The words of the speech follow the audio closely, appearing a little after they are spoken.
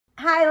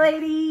Hi,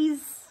 ladies.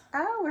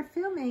 Oh, we're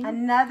filming.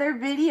 Another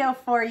video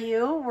for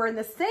you. We're in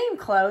the same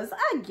clothes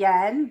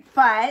again,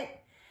 but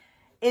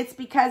it's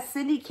because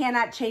Cindy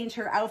cannot change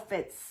her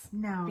outfits.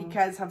 No.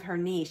 Because of her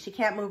knee. She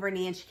can't move her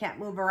knee and she can't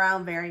move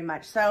around very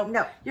much. So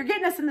no, you're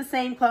getting us in the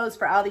same clothes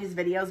for all these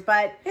videos,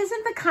 but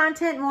isn't the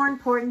content more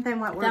important than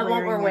what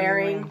we're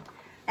wearing?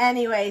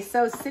 Anyway,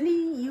 so Cindy,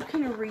 you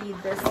can read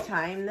this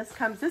time. This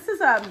is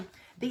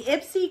the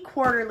Ipsy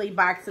Quarterly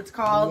box. It's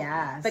called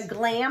the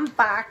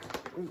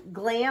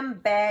Glam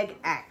Bag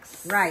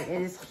X. Right.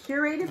 It is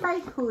curated by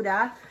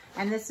Huda,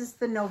 and this is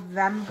the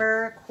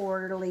November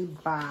Quarterly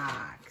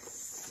box.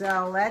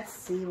 So let's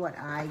see what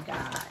I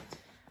got.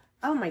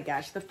 Oh my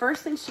gosh. The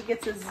first thing she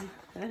gets is,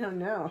 I don't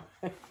know.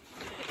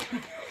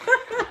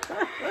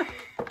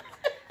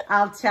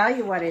 I'll tell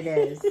you what it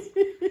is.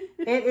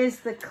 It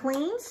is the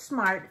Clean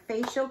Smart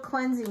Facial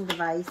Cleansing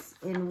Device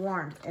in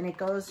Warmth, and it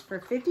goes for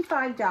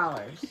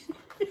 $55.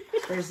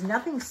 There's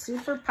nothing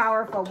super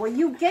powerful. Will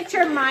you get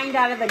your mind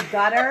out of the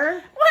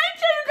gutter? Why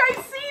didn't you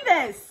guys see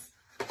this?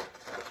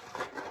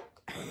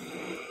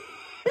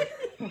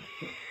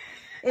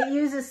 It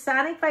uses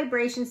sonic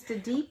vibrations to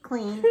deep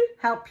clean,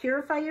 help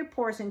purify your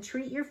pores, and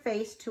treat your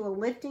face to a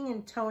lifting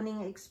and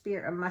toning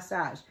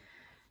massage.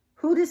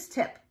 Huda's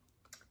tip.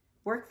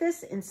 Work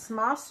this in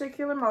small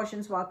circular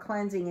motions while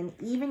cleansing, and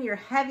even your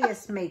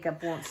heaviest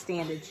makeup won't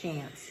stand a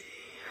chance.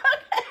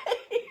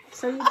 Okay.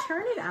 So you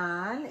turn it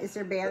on. Is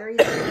there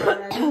batteries in it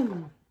already?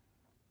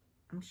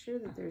 I'm sure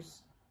that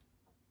there's...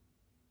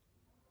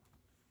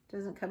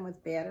 Doesn't come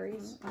with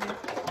batteries.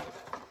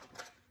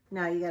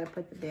 No, you got to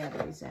put the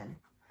batteries in.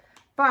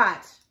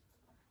 But,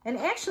 and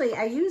actually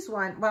I use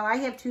one, well, I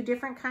have two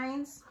different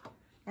kinds,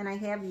 and I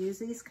have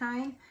used these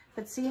kind,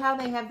 but see how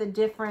they have the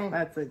different...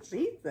 That's what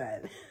she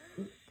said.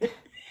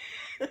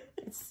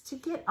 It's to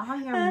get all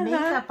your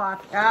makeup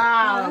off.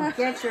 Oh,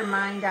 get your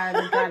mind out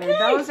of the gutter. Okay.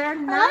 Those are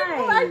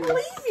nice. I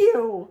believe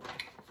you.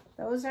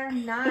 Those are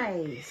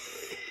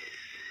nice.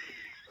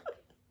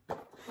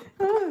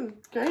 Oh,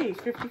 great,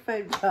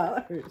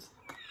 $55.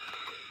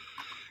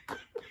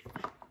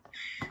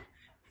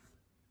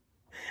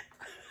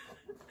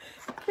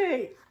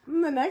 Okay,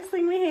 the next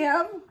thing we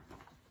have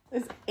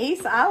is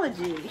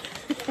Aceology.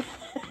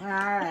 All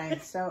right,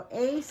 so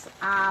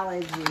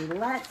Aceology.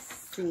 Let's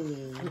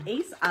see. An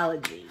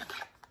Aceology.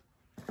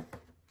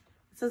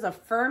 This is a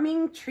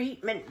firming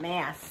treatment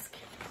mask.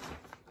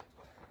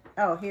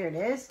 Oh, here it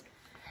is.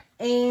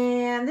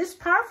 And this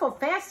powerful,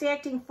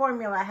 fast-acting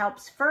formula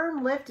helps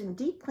firm, lift, and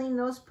deep clean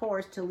those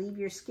pores to leave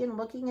your skin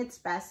looking its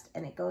best,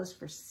 and it goes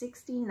for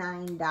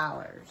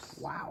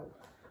 $69. Wow.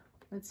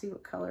 Let's see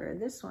what color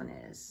this one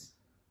is.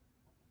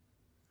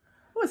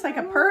 Oh, it's like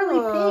a pearly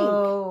pink.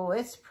 Oh,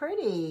 it's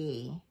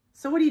pretty.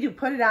 So what do?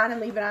 Put it on and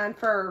leave it on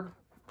for...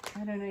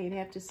 I don't know. You'd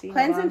have to see.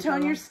 Cleanse and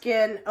tone your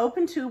skin.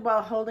 Open tube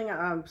while holding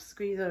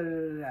squeeze.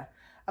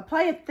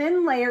 Apply a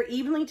thin layer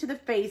evenly to the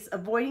face,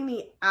 avoiding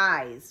the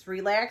eyes.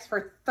 Relax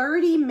for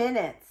 30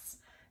 minutes.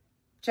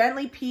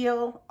 Gently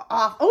peel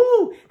off.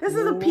 Oh, this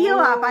is a peel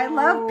off. I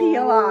love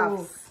peel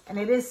offs. And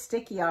it is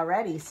sticky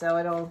already, so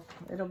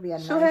it'll be a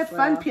nice. She'll have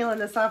fun peeling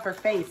this off her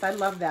face. I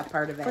love that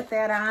part of it. Put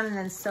that on and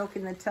then soak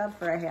in the tub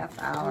for a half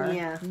hour.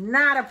 Yeah.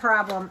 Not a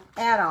problem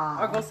at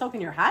all. Or go soak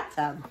in your hot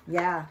tub.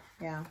 Yeah,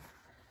 yeah.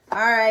 All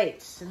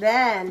right.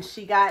 Then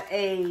she got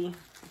a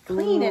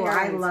clean and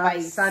I love by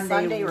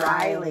Sunday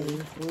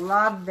Riley.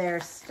 Love their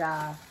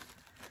stuff.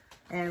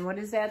 And what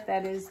is that?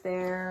 That is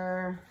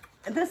their...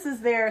 This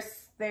is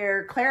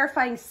their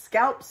clarifying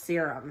scalp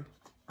serum.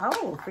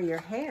 Oh, for your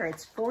hair.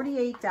 It's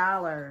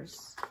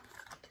 $48.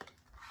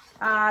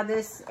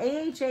 This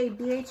AHA,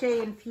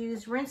 BHA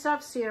infused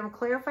rinse-off serum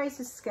clarifies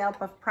the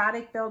scalp of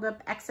product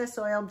buildup, excess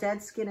oil,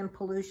 dead skin, and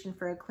pollution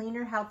for a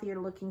cleaner, healthier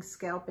looking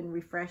scalp and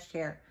refreshed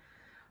hair.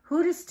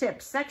 Huda's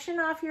tip, section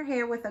off your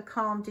hair with a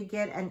comb to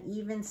get an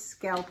even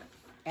scalp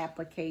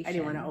application. I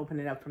didn't want to open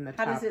it up from the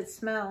top. How does it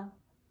smell?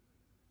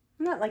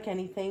 Not like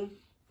anything.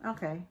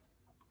 Okay.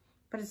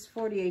 But it's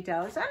 $48.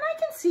 And I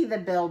can see the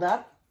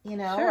buildup. You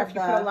know, sure, if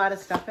you put a lot of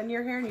stuff in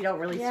your hair and you don't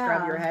really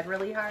scrub your head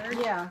really hard.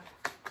 Yeah.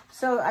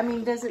 So, I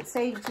mean, does it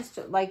say just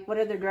like what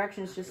are the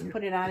directions? Just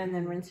put it on and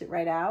then rinse it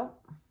right out?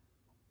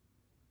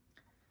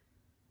 It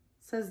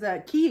says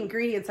the key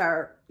ingredients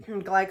are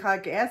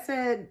glycolic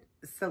acid,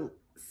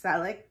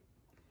 salicylic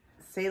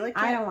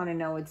I don't want to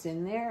know what's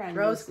in there.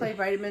 Rose clay,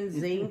 vitamin,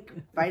 zinc,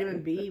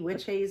 vitamin B,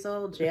 witch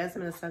hazel,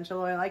 jasmine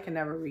essential oil. I can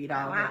never read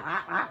all of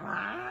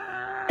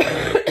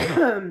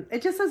it.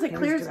 It just says it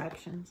clears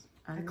directions.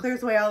 It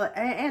clears away all the,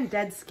 and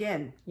dead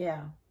skin.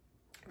 Yeah.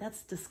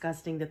 That's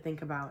disgusting to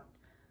think about.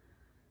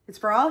 It's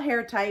for all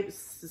hair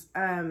types,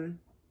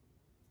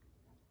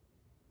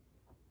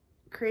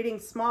 creating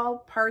small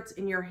parts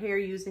in your hair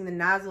using the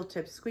nozzle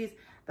tip. Squeeze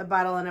the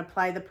bottle and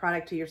apply the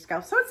product to your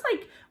scalp. So it's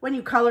like when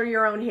you color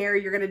your own hair,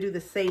 you're going to do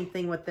the same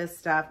thing with this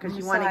stuff because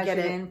you want to get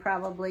it in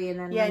probably, and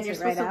then and you're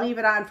supposed to leave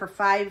it on for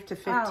 5 to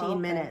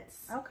 15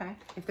 minutes. Okay.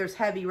 If there's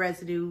heavy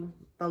residue,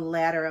 the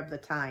latter of the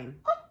time.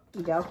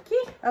 Okie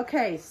dokie.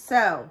 Okay,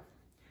 so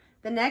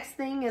The next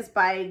thing is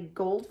by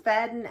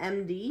Goldfaden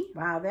MD.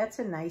 Wow, that's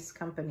a nice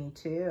company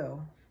too.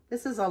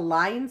 This is a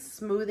line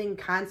smoothing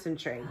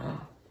concentrate.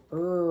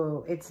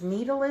 Ooh, it's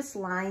needleless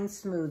line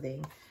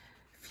smoothing.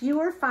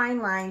 Fewer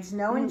fine lines,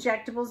 no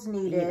injectables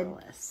needed.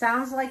 Needleless.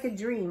 Sounds like a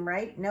dream,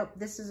 right? Nope,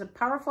 this is a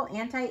powerful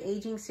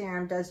anti-aging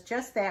serum. Does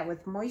just that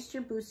with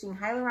moisture-boosting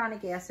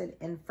hyaluronic acid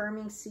and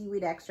firming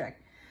seaweed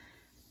extract.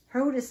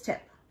 Huda's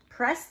tip.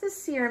 Press the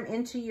serum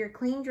into your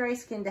clean, dry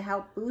skin to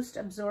help boost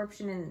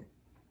absorption and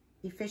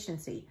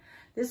efficiency.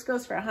 This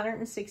goes for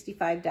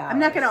 $165. I'm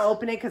not going to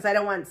open it because I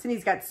don't want...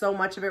 Cindy's got so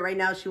much of it right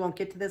now, she won't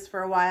get to this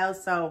for a while,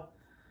 so...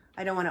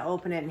 I don't want to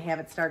open it and have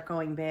it start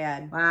going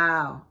bad.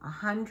 Wow,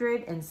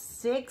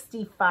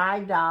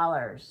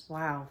 $165.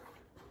 Wow.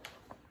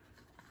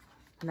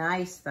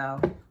 Nice,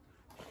 though.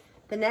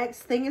 The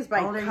next thing is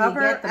by The older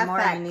Cover you get, the FX. more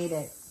I need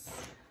it.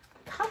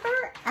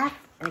 Cover FX.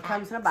 And it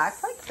comes in a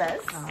box like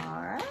this.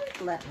 All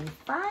right, let me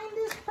find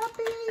this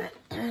puppy.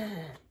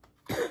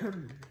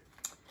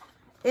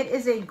 It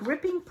is a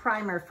gripping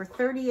primer for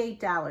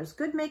 $38.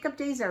 Good makeup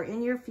days are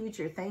in your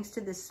future thanks to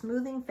this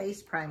smoothing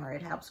face primer.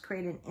 It helps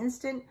create an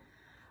instant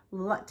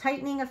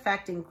tightening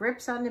effect and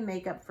grips onto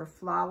makeup for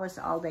flawless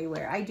all-day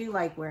wear. I do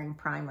like wearing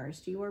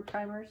primers. Do you wear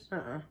primers?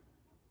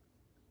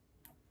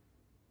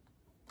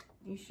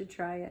 You should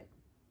try it.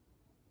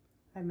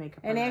 I have makeup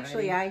And on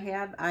actually, already.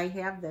 I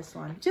have this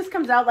one. It just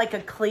comes out like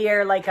a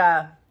clear, like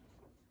a...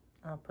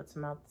 I'll put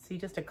some out. See,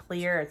 just a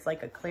clear. It's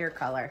like a clear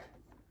color.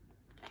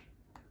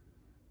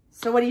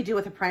 So what do you do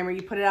with a primer?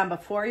 You put it on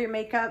before your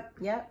makeup?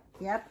 Yep.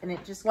 And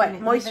it just What, kind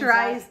of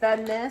moisturize,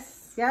 then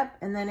this? Yep,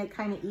 and then it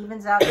kind of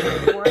evens out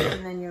the pores,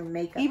 and then your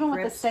makeup Even with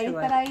the grips state to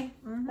that it.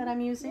 that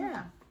I'm using?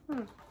 Yeah.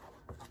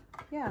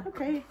 Yeah.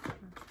 Okay.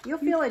 You'll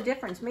feel a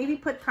difference. Maybe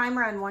put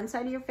primer on one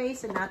side of your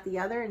face and not the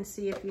other and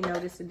see if you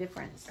notice a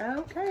difference.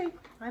 Okay.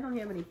 I don't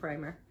have any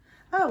primer.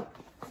 Oh.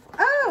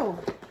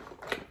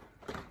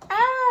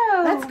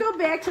 Let's go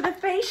back to the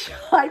facial.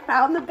 I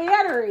found the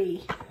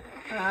battery.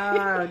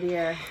 Oh,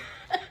 dear.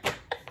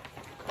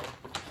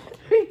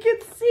 We can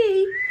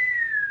see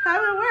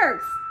how it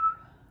works.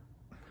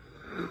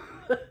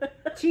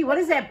 Gee, what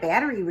does that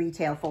battery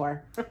retail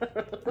for? I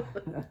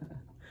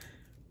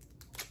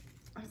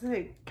was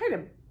like, kind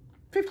of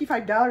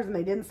 $55 and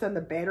they didn't send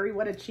the battery.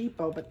 What a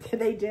cheapo, but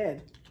they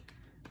did.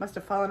 Must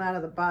have fallen out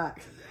of the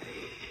box.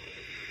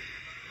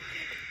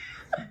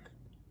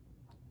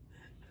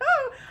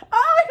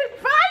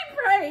 It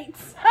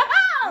vibrates.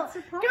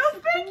 Go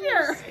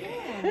figure.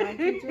 Like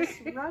you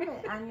just rub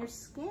it on your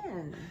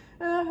skin.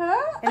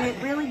 Uh-huh. And it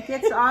really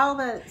gets all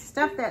the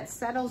stuff that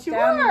settles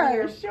down in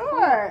your...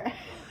 Sure.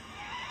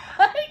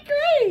 I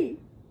agree.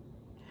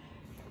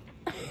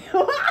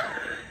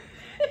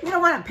 You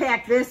don't want to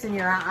pack this in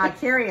your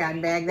carry-on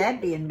bag.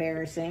 That'd be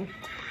embarrassing.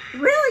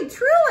 Really,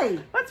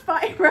 truly. What's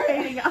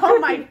vibrating? Oh,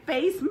 my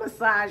face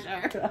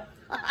massager.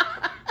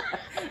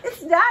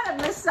 It's not a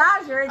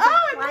massager. It's a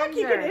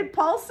cleanser. It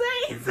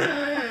pulsates.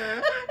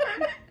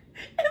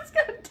 It's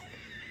good.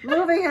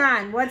 Moving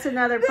on. What's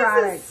another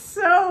product? This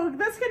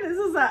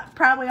is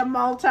probably a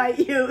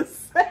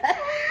multi-use.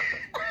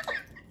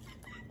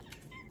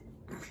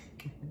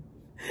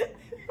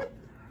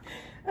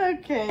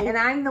 Okay. And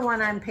I'm the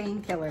one on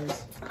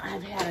painkillers.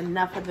 I've had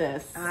enough of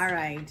this. All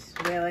right.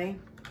 Really?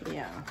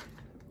 Yeah.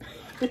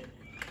 They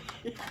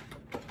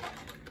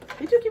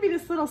do give you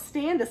this little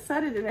stand to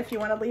set it in if you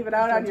want to leave it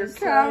out on your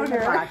counter.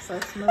 Box.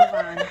 Let's move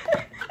on.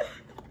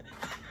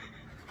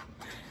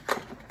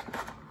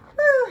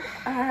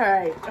 All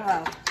right.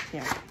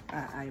 Yeah.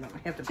 I don't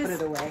have to put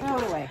it away. Throw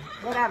it away.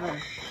 Whatever.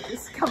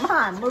 Just come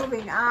on.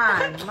 Moving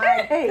on.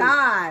 My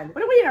God.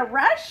 What are we in a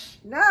rush?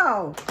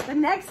 No. The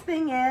next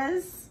thing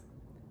is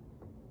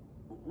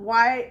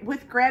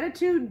With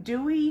Gratitude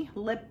Dewy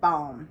Lip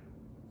Balm,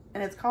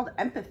 and it's called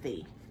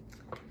Empathy.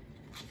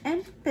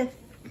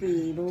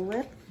 Empathy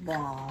lip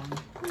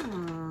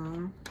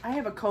balm. I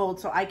have a cold,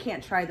 so I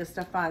can't try this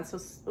stuff on. So,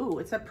 ooh,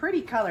 it's a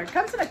pretty color. It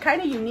comes in a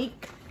kind of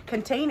unique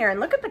container, and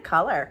look at the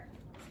color.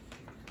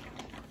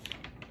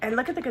 And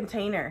look at the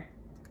container.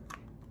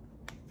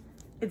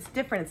 It's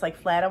different. It's like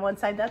flat on one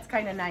side. That's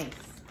kind of nice.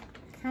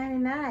 Kind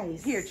of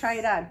nice. Here, try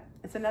it on.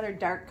 It's another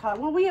dark color.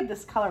 Well, we have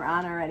this color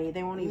on already.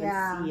 They won't even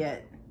see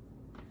it.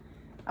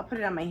 I'll put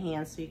it on my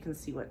hand so you can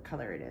see what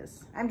color it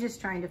is. I'm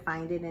just trying to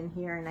find it in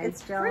here, and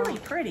it's really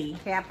pretty.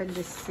 Happen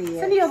to see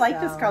it. Cindy will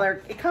like this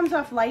color. It comes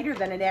off lighter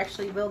than it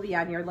actually will be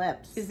on your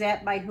lips. Is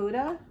that by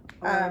Huda?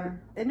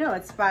 No,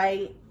 it's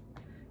by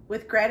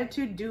With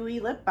Gratitude Dewy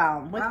Lip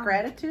Balm. With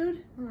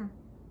Gratitude. And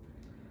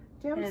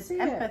it's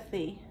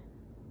Empathy.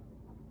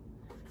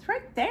 It's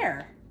right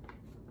there.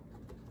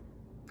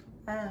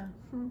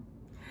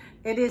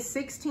 It is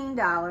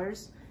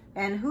 $16.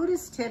 And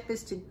Huda's tip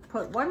is to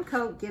put one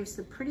coat, gives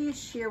the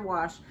prettiest sheer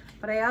wash,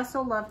 but I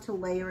also love to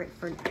layer it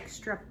for an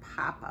extra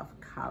pop of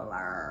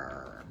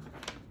color.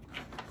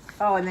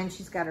 Oh, and then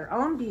she's got her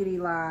own beauty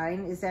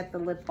line. Is that the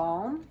lip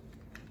balm?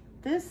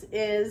 This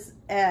is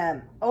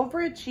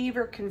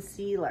Overachiever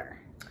Concealer.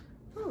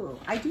 Ooh,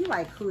 I do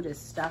like Huda's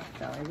stuff,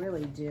 though. I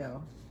really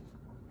do.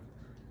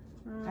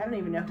 I don't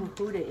even know who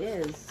Huda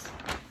is.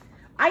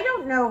 I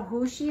don't know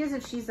who she is,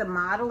 if she's a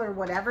model or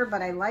whatever,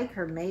 but I like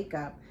her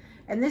makeup.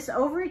 And this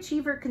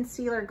Overachiever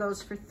Concealer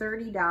goes for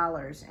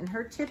 $30. And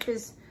her tip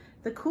is,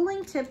 the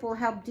cooling tip will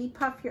help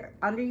depuff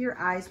under your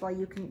eyes while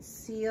you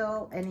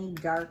conceal any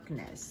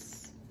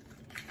darkness.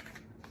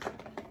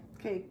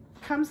 Okay,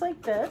 comes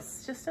like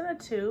this, just in a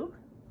tube.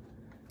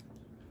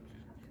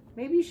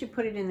 Maybe you should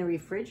put it in the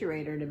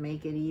refrigerator to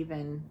make it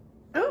even.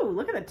 Oh,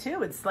 look at the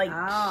tube. It's like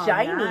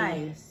shiny.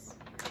 Nice.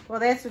 Well,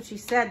 that's what she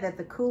said, that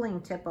the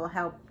cooling tip will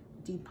help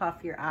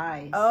depuff your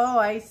eyes. Oh,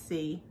 I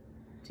see.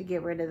 To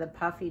get rid of the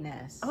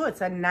puffiness. Oh,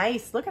 it's a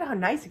nice, look at how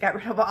nice it got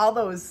rid of all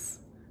those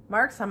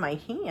marks on my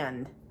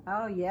hand.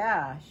 Oh,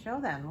 yeah.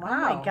 Show them. Wow.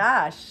 Oh, my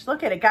gosh.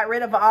 Look at it. Got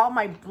rid of all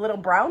my little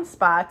brown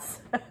spots.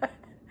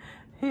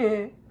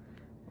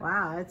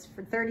 Wow, it's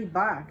for 30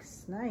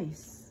 bucks.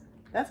 Nice.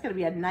 That's going to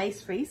be a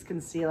nice face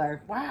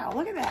concealer. Wow,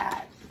 look at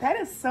that. That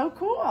is so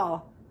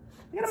cool.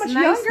 Look at how much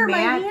younger my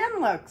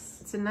hand looks.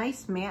 It's a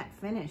nice matte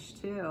finish,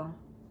 too.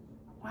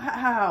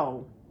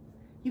 Wow.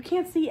 You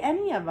can't see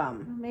any of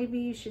them. Maybe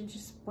you should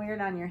just wear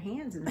it on your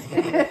hands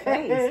instead of your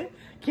face.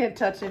 Can't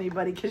touch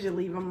anybody because you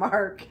leave a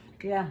mark.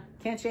 Yeah,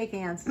 can't shake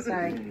hands.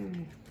 Sorry.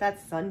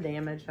 That's sun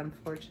damage,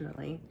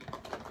 unfortunately.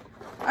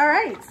 All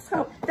right,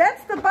 so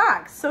that's the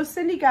box. So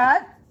Cindy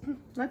got,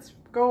 let's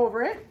go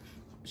over it.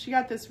 She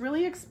got this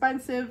really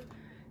expensive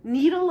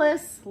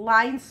needleless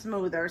line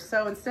smoother.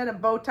 So instead of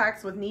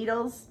Botox with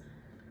needles,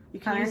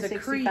 you can use a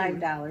cream.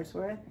 $65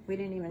 worth. We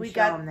didn't even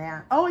show them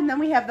that. Oh, and then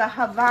we have the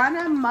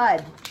Havana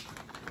Mud.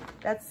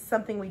 That's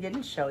something we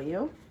didn't show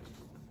you.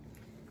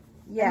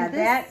 Yeah,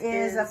 that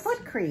is a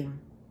foot cream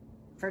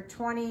for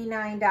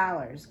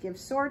 $29. Give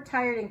sore,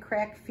 tired, and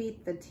cracked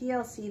feet the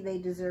TLC they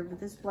deserve with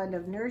this blend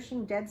of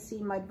nourishing Dead Sea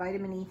Mud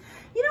Vitamin E.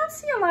 You don't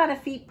see a lot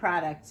of feet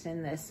products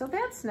in this, so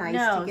that's nice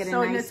to get a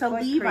nice foot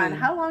cream. Leave on.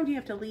 How long do you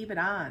have to leave it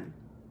on?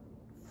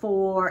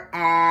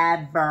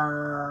 Forever.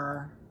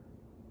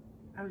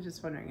 I was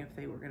just wondering if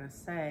they were going to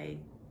say.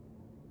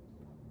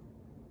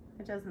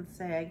 It doesn't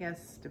say, I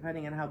guess,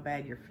 depending on how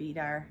bad your feet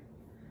are.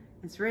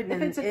 It's written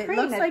in... If it's a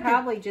cream, it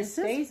probably just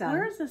stays on.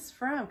 Where is this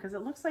from? Because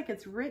it looks like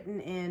it's written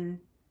in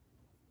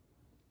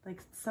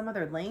like some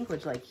other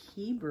language, like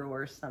Hebrew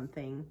or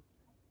something.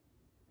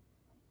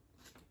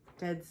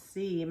 Dead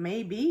Sea,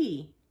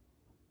 maybe.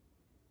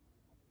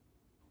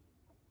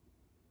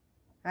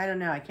 I don't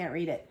know. I can't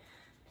read it.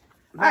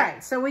 All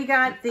right, so we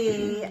got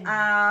the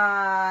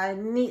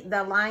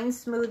line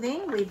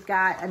smoothing. We've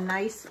got a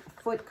nice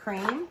foot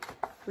cream.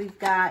 We've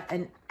got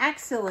an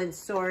excellent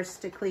source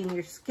to clean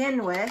your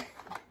skin with.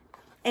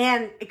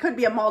 And it could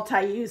be a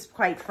multi-use,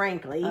 quite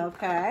frankly.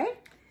 Okay.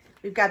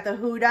 We've got the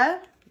Huda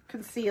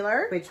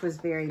concealer. Which was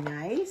very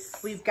nice.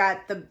 We've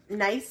got the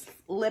nice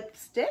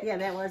lipstick. Yeah,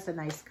 that was a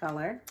nice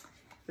color.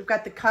 We've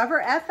got the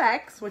Cover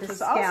FX, which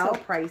was also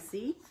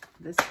pricey.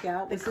 The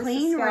scalp. The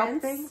clean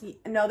rinse. Thing?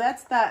 No,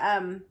 that's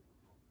the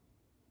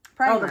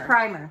primer. Oh, the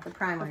primer. The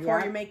primer, before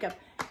your makeup.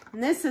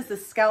 And this is the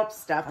scalp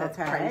stuff that's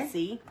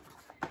pricey.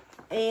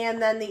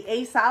 And then the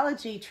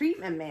Aceology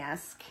treatment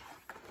mask.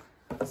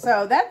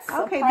 So that's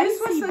okay. This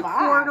was the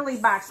quarterly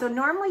box. So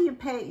normally you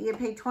pay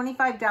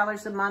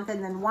 $25 a month,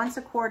 and then once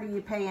a quarter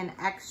you pay an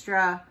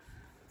extra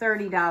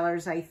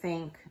 $30, I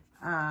think,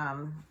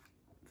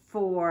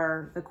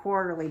 for the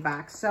quarterly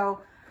box.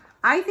 So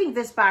I think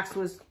this box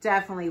was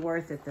definitely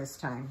worth it this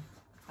time.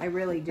 I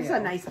really do. It's a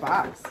nice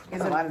box.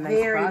 It's a lot of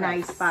very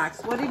nice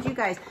box. What did you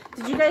guys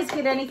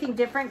get anything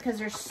different? Because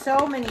there's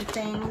so many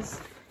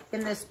things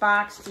in this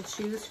box to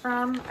choose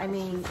from. I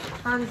mean,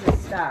 tons of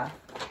stuff.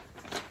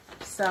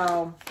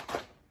 So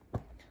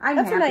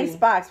that's happy. A nice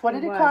box. What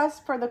did it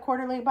cost for the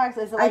quarterly box?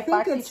 Is it like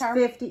I think it's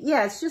 $50.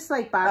 Yeah, it's just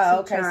like BoxyCharms.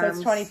 Okay, so it's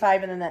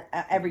 $25, and then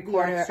every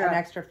quarter an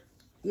extra.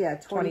 Yeah,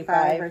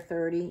 25 or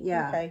 30.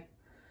 Yeah. Okay.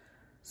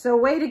 So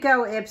way to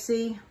go,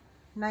 Ipsy.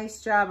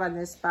 Nice job on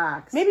this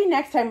box. Maybe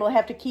next time we'll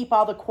have to keep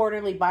all the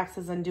quarterly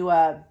boxes and do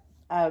a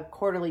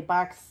quarterly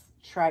box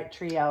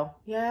trio.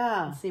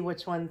 Yeah. And see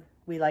which one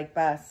we like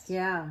best.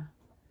 Yeah.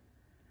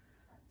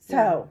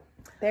 So,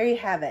 there you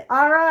have it.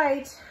 All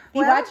right. Be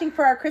watching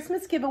for our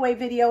Christmas giveaway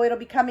video. It'll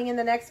be coming in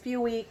the next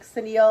few weeks,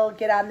 and you'll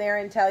get on there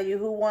and tell you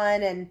who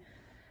won, and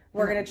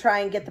we're going to try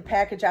and get the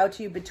package out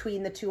to you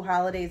between the two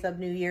holidays of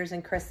New Year's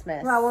and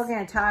Christmas. Well, we're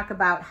going to talk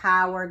about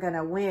how we're going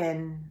to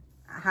win,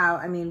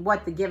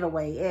 what the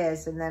giveaway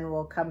is, and then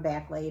we'll come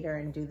back later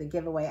and do the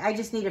giveaway. I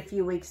just need a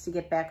few weeks to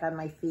get back on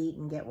my feet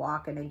and get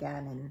walking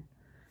again and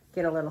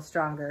get a little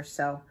stronger.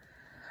 So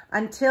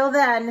until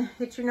then,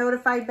 hit your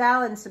notified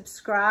bell and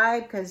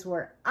subscribe, because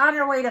we're on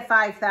our way to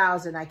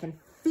 5,000. I can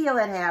feel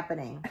it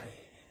happening.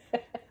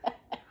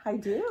 I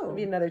do. It'll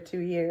be another 2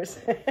 years.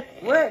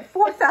 We're at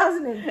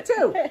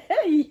 4,002.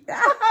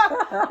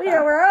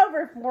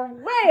 We're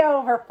way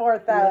over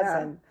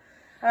 4,000.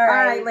 Yeah. All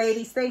right,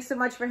 ladies. Thanks so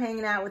much for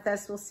hanging out with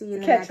us. We'll see you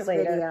in the next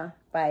video.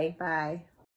 Bye. Bye.